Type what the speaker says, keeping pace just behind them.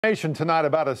Information tonight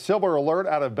about a silver alert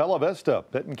out of Bella Vista.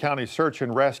 Benton County Search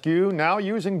and Rescue now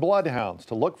using bloodhounds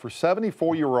to look for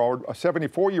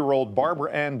 74-year-old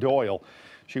Barbara Ann Doyle.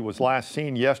 She was last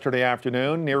seen yesterday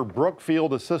afternoon near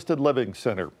Brookfield Assisted Living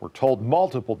Center. We're told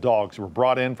multiple dogs were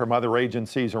brought in from other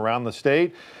agencies around the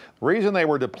state. The reason they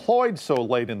were deployed so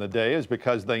late in the day is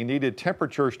because they needed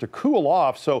temperatures to cool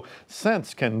off so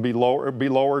scents can be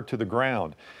lowered to the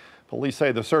ground. Police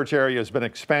say the search area has been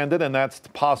expanded, and that's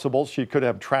possible she could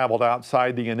have traveled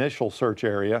outside the initial search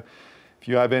area. If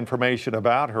you have information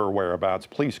about her whereabouts,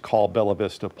 please call Bella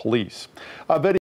Vista Police. A video